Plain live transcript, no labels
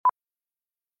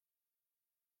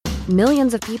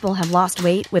Millions of people have lost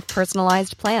weight with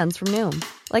personalized plans from Noom.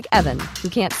 Like Evan, who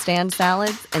can't stand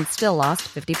salads and still lost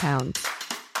 50 pounds.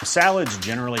 Salads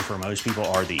generally for most people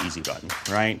are the easy button,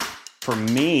 right? For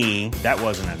me, that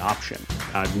wasn't an option.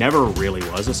 I never really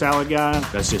was a salad guy.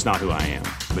 That's just not who I am.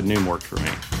 But Noom worked for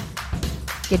me.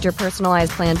 Get your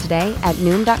personalized plan today at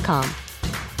Noom.com.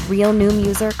 Real Noom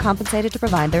user compensated to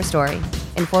provide their story.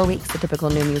 In 4 weeks, the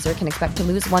typical Noom user can expect to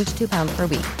lose 1 to 2 pounds per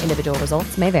week. Individual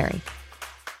results may vary.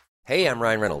 Hey, I'm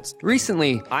Ryan Reynolds.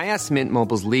 Recently, I asked Mint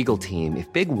Mobile's legal team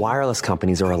if big wireless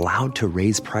companies are allowed to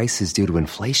raise prices due to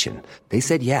inflation. They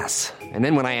said yes. And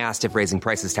then when I asked if raising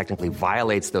prices technically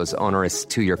violates those onerous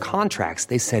 2-year contracts,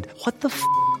 they said, "What the f***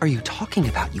 are you talking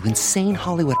about, you insane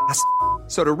Hollywood ass?"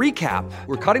 So to recap,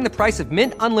 we're cutting the price of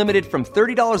Mint Unlimited from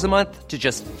 $30 a month to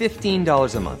just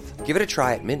 $15 a month. Give it a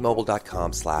try at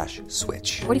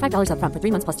mintmobile.com/switch. $45 up front for 3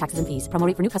 months plus taxes and fees. Promo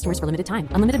rate for new customers for limited time.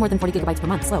 Unlimited more than 40 gigabytes per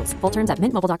month. Slows full terms at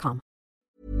mintmobile.com.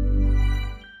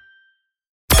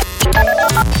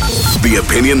 The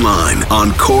Opinion Line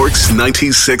on Cork's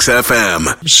 96 FM.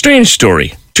 Strange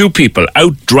story. 2 people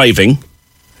out driving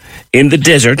in the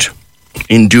desert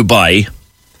in Dubai,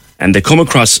 and they come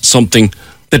across something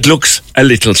that looks a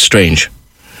little strange.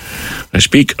 I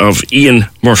speak of Ian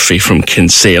Murphy from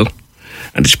Kinsale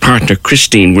and his partner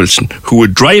Christine Wilson, who were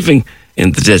driving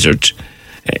in the desert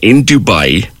in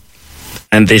Dubai,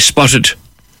 and they spotted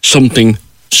something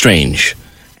strange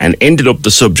and ended up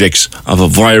the subjects of a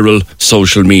viral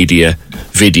social media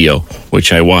video,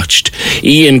 which I watched.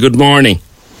 Ian, good morning.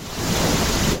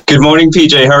 Good morning,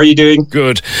 PJ. How are you doing?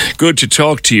 Good to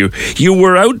talk to you. You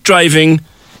were out driving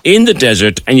in the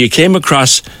desert and you came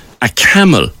across a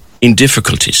camel in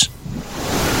difficulties.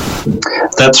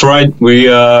 That's right.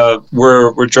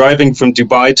 We're driving from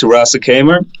Dubai to Ras Al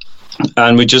Khaimah,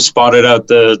 and we just spotted out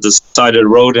the side of the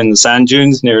road in the sand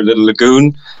dunes near a little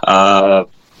lagoon.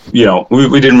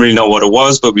 We didn't really know what it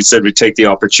was, but we said we'd take the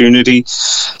opportunity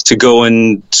to go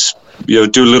and do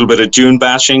a little bit of dune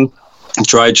bashing,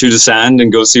 drive through the sand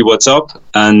and go see what's up.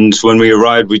 And when we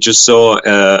arrived, we just saw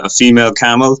a female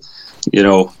camel,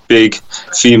 big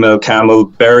female camel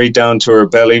buried down to her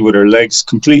belly with her legs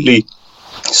completely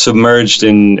submerged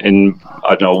in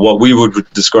I don't know, what we would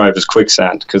describe as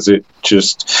quicksand, because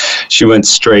she went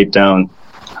straight down.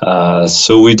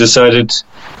 So we decided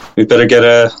we better get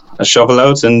a shovel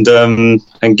out and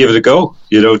give it a go.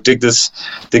 Dig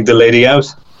the lady out.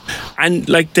 And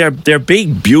they're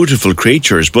big, beautiful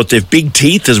creatures, but they've big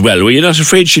teeth as well. Were you not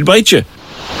afraid she'd bite you?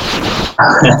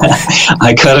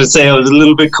 I gotta say, I was a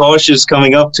little bit cautious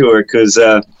coming up to her, because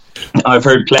I've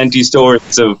heard plenty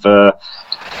stories of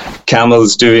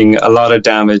camels doing a lot of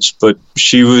damage, but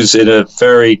she was in a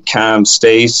very calm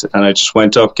state, and I just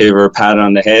went up, gave her a pat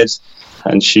on the head,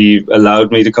 and she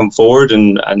allowed me to come forward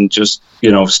and just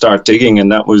start digging,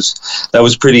 and that was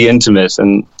pretty intimate.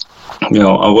 And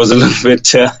I was a little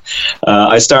bit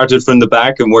I started from the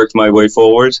back and worked my way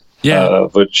forward.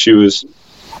 But she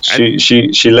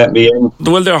let me in.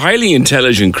 Well, they're highly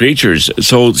intelligent creatures,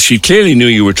 so she clearly knew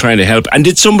you were trying to help. And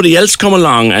did somebody else come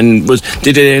along, and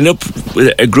did it end up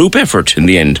with a group effort in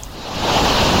the end?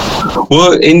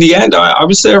 Well, in the end, I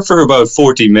was there for about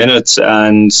 40 minutes,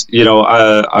 and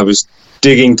I was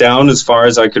digging down as far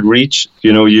as I could reach.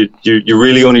 You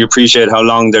really only appreciate how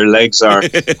long their legs are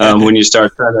when you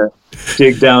start trying to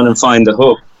dig down and find the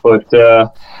hook. But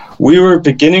we were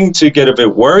beginning to get a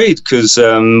bit worried, because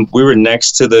we were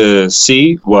next to the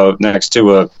sea, next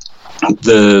to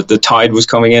the tide was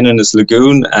coming in this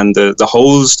lagoon, and the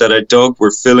holes that I dug were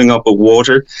filling up with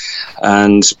water,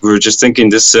 and we were just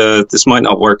thinking this might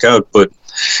not work out. But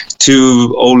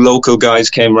 2 old local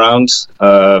guys came round,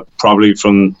 probably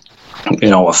from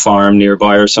a farm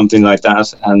nearby or something like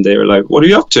that, and they were like, "What are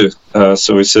you up to?"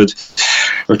 So we said,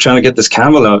 "We're trying to get this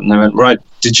camel out." And they went, "Right,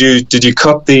 did you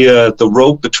cut the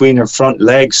rope between her front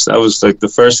legs?" That was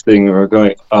the first thing. We were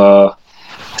going,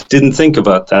 didn't think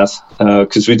about that,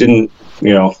 because we didn't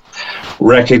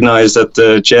recognize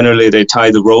that generally they tie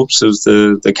the ropes of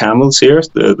the camels here,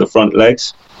 the front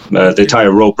legs. They tie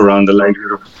a rope around the leg.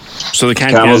 So they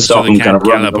can't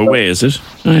gallop away, is it?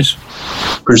 Nice.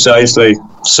 Precisely.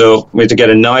 So we had to get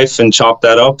a knife and chop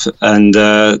that up, and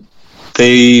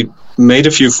they made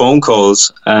a few phone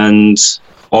calls, and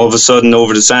all of a sudden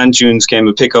over the sand dunes came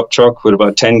a pickup truck with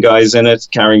about 10 guys in it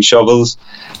carrying shovels,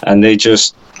 and they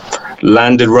just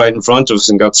landed right in front of us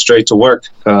and got straight to work.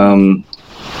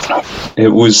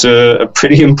 It was a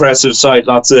pretty impressive sight.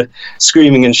 Lots of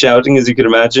screaming and shouting, as you could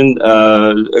imagine.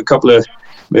 A couple of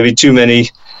maybe too many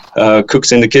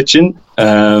cooks in the kitchen.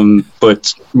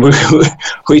 But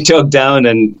we dug down,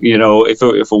 and if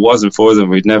it wasn't for them,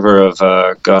 we'd never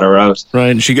have got her out.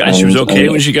 Right, she was okay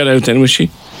when she got out. Then was she?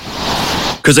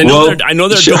 Because I know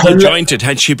they're double jointed.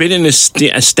 Had she been in a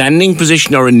standing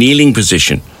position or a kneeling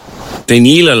position? They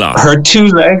kneel a lot. Her two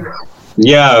legs.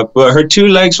 Yeah, but her two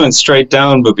legs went straight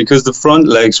down, but because the front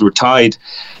legs were tied,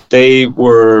 they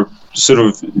were sort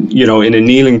of, in a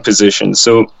kneeling position.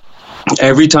 So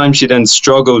every time she then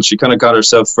struggled, she kind of got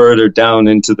herself further down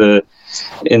into the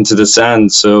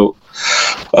sand. So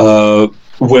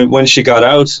when she got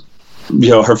out,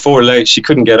 her four legs, she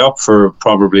couldn't get up for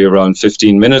probably around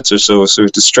 15 minutes or so. So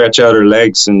to stretch out her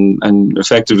legs, and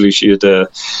effectively she had,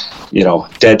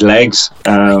 dead legs.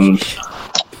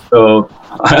 So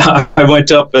I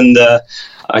went up and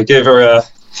I gave her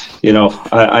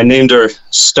I named her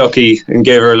Stucky and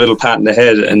gave her a little pat in the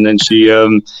head, and then she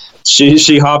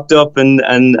hopped up and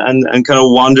kind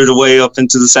of wandered away up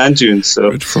into the sand dunes.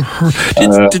 So good for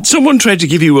her. Did someone try to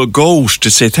give you a goat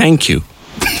to say thank you?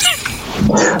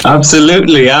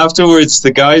 Absolutely. Afterwards,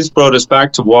 the guys brought us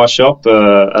back to wash up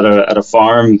at a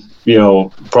farm,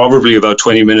 probably about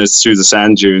 20 minutes through the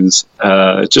sand dunes.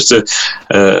 Just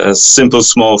a simple,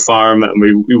 small farm. And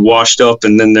we washed up,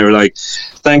 and then they were like,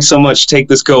 thanks so much, take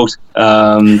this goat,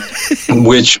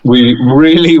 which we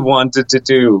really wanted to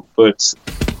do. But,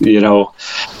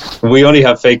 we only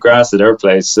have fake grass at our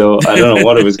place, so I don't know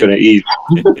what it was going to eat.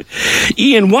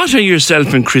 Ian, what are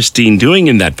yourself and Christine doing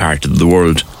in that part of the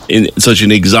world in such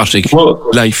an exotic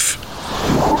life?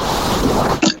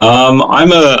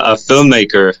 I'm a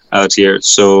filmmaker out here,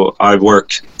 so I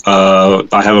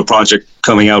have a project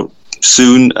coming out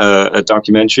soon, a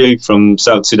documentary from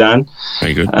South Sudan.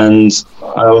 Very good. And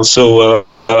I also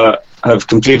have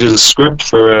completed a script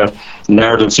for a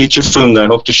narrative feature film that I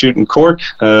hope to shoot in Cork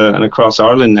and across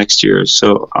Ireland next year.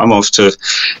 So I'm off to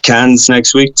Cannes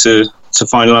next week to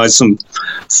finalise some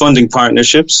funding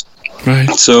partnerships. Right.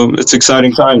 So it's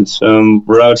exciting times.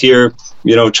 We're out here,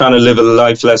 trying to live a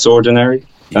life less ordinary.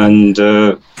 And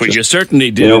but you certainly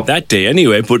did it that day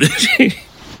anyway. But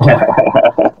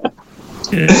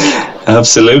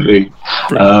absolutely.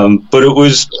 But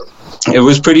it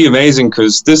was pretty amazing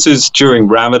because this is during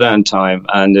Ramadan time,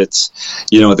 and it's,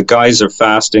 the guys are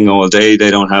fasting all day.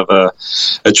 They don't have a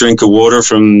drink of water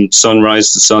from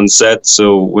sunrise to sunset.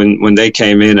 So when they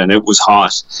came in and it was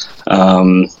hot,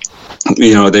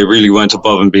 they really went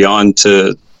above and beyond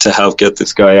to help get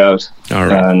this guy out. All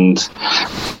right. And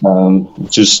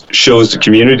just shows the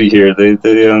community here. They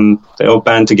all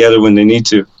band together when they need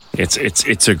to.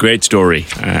 It's a great story,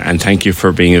 and thank you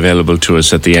for being available to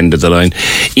us at the end of the line.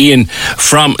 Ian,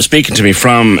 speaking to me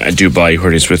from Dubai,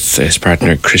 where he's with his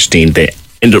partner Christine, they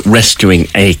ended up rescuing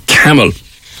a camel.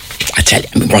 I tell you,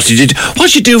 what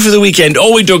you do for the weekend?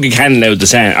 Oh, we dug a camel out of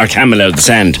the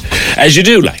sand, as you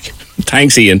do, like.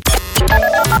 Thanks, Ian.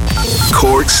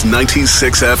 Cork's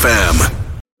 96 FM.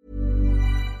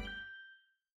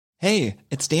 Hey,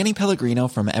 it's Danny Pellegrino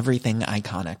from Everything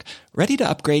Iconic. Ready to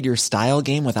upgrade your style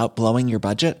game without blowing your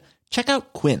budget? Check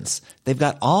out Quince. They've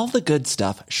got all the good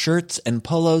stuff, shirts and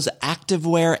polos,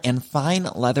 activewear, and fine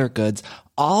leather goods,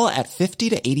 all at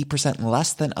 50 to 80%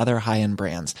 less than other high-end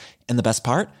brands. And the best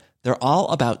part? They're all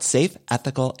about safe,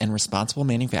 ethical, and responsible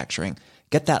manufacturing.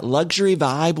 Get that luxury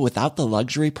vibe without the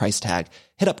luxury price tag.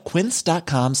 Hit up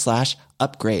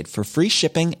quince.com/upgrade for free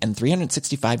shipping and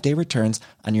 365-day returns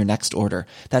on your next order.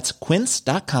 That's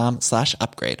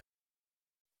quince.com/upgrade.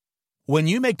 When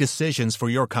you make decisions for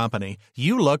your company,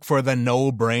 you look for the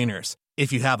no-brainers.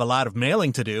 If you have a lot of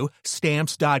mailing to do,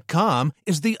 Stamps.com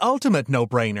is the ultimate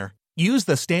no-brainer. Use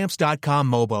the Stamps.com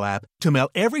mobile app to mail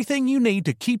everything you need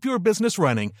to keep your business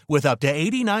running with up to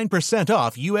 89%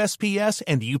 off USPS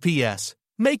and UPS.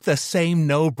 Make the same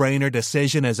no-brainer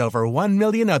decision as over 1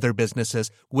 million other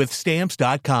businesses with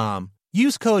Stamps.com.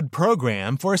 Use code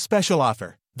PROGRAM for a special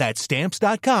offer. That's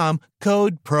Stamps.com,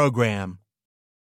 code PROGRAM.